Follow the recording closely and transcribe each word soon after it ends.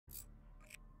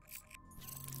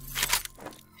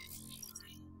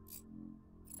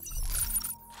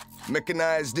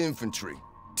Mechanized infantry.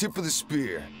 Tip of the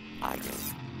spear.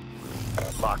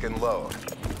 Lock and load.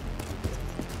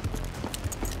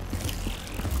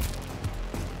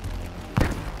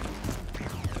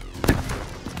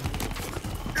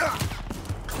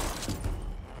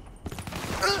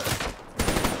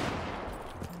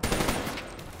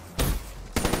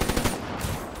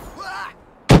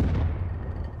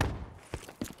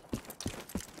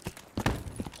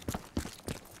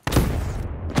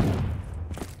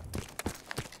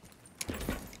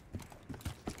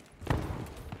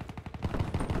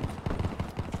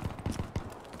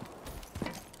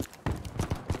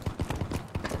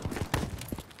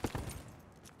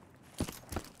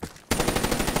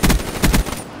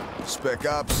 Spec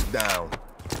Ops down.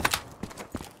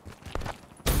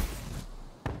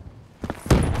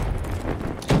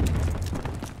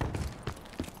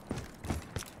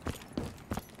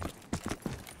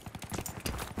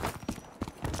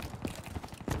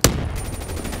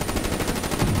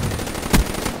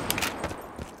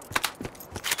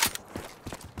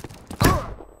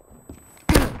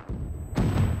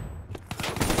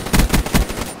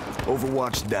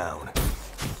 Overwatch down.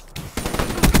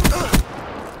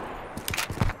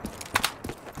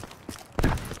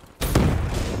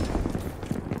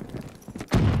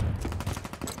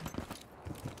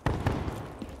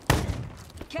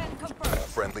 Can confirm.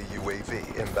 Friendly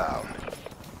UAV inbound.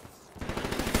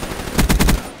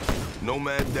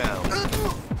 Nomad down.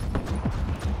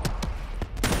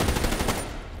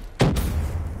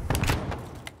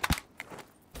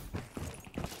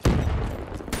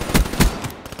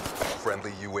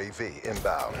 Friendly UAV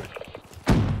inbound.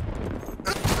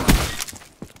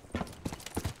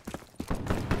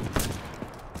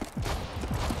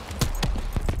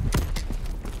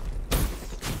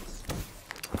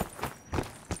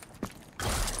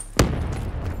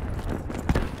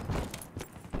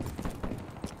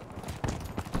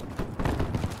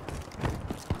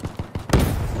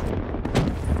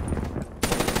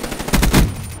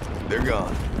 They're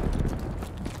gone.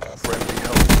 Friendly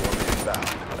Hellstorm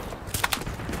inbound.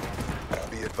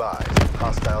 Be advised,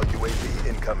 hostile UAV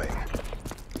incoming.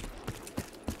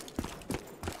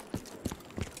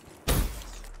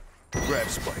 Grab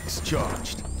spikes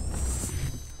charged.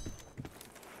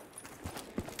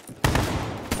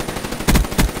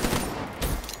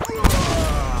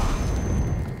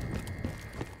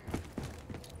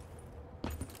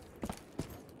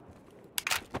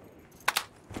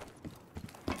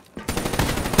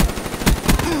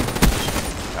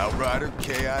 Outrider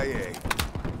KIA.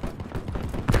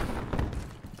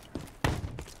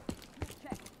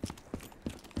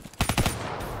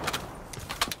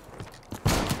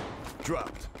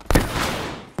 Dropped.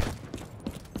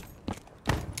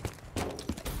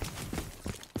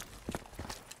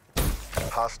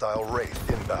 Hostile Wraith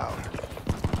inbound.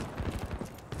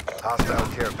 Hostile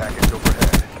care package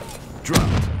overhead.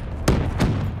 Dropped.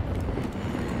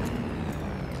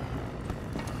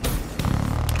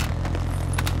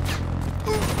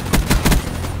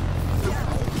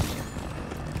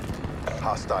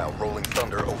 Hostile Rolling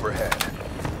Thunder overhead.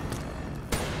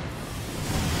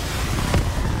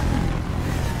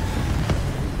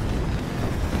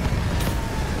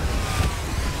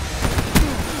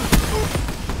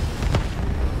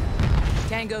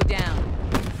 Tango down.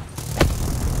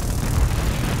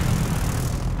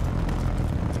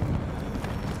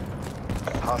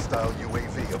 Hostile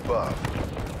UAV above.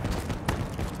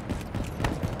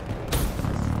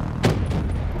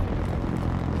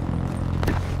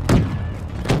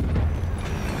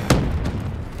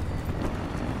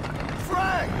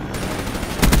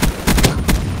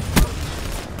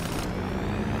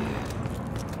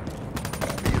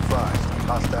 Be advised,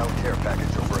 hostile care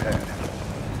package overhead.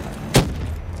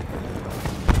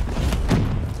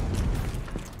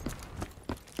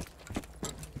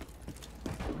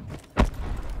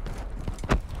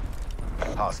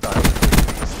 Hostile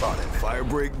UAV spotted. Fire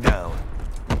break down.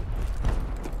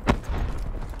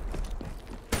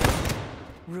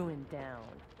 Ruin down.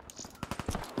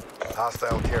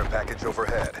 Hostile care package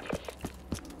overhead.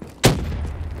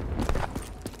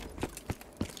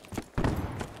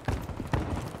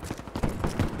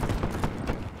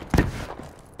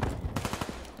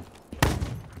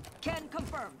 Can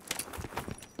confirm.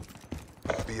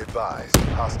 Be advised,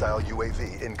 hostile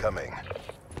UAV incoming.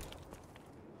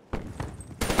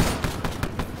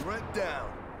 Threat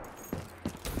down.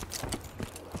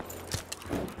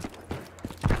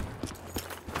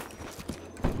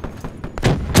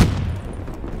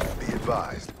 Be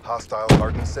advised, hostile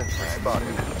hardened sentry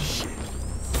spotted. Shit.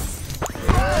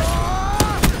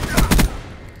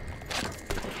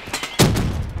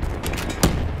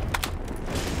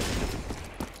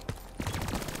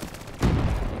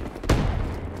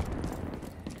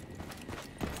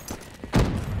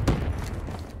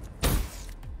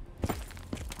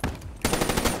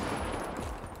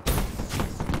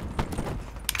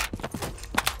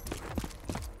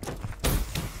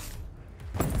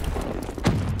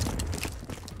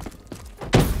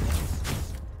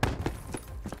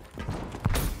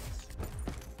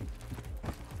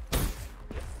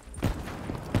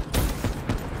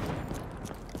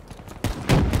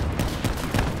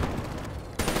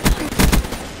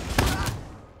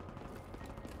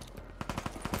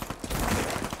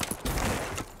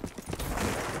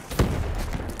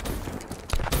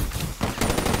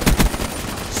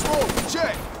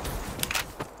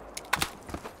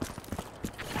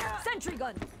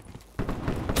 Run.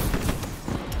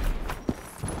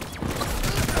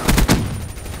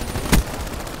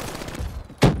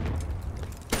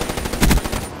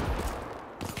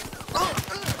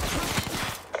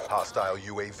 Hostile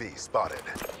UAV spotted.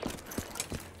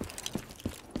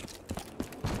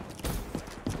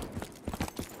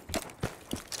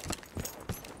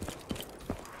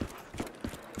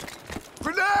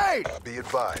 Grenade! Be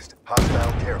advised,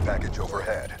 hostile care package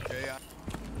overhead. Okay,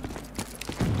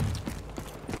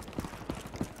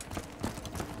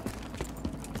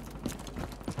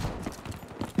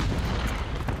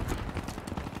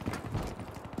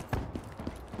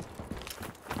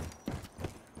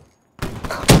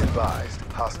 Be advised,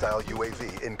 hostile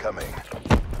UAV incoming.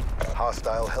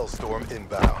 Hostile Hellstorm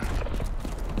inbound.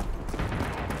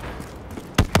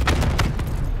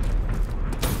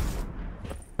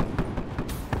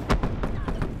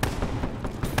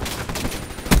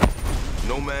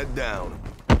 Nomad down.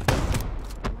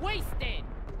 Wasted.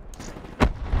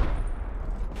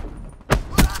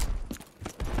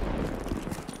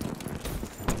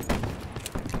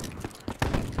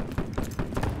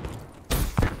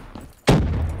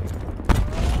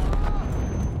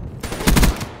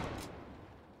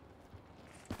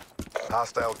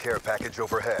 Hostile care package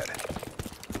overhead.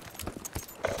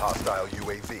 Hostile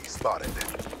UAV spotted.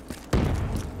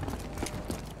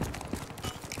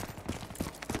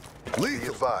 Be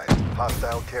Lethal. advised,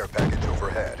 hostile care package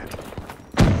overhead.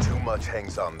 Too much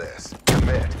hangs on this.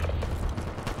 Commit.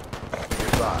 Be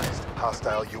advised,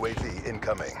 hostile UAV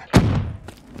incoming.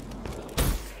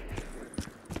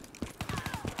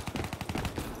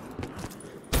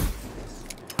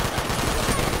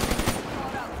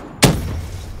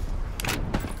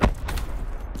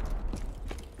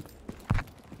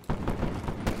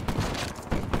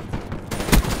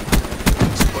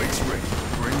 Spikes ready.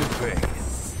 Bring the pain.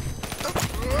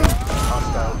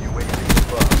 Hostile UAV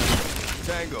above.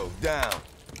 Tango down.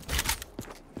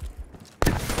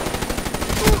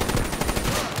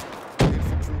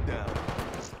 Infantry down.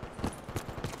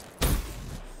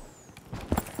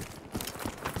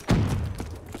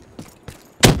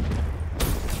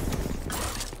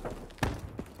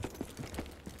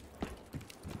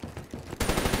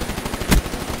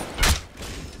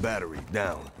 Battery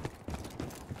down.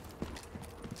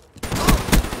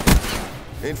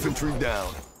 Infantry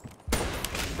down.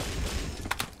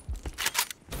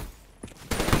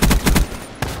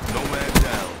 Nomad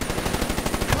down.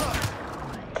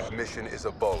 Mission is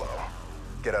a bolo.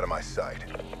 Get out of my sight.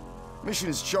 Mission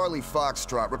is Charlie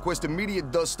Foxtrot. Request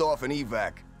immediate dust-off and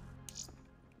evac.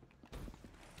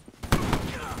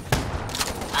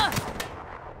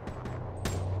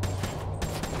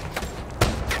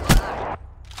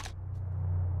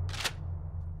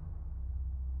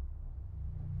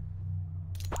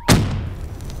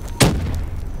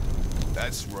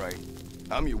 That's right.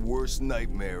 I'm your worst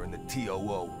nightmare in the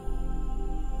TOO.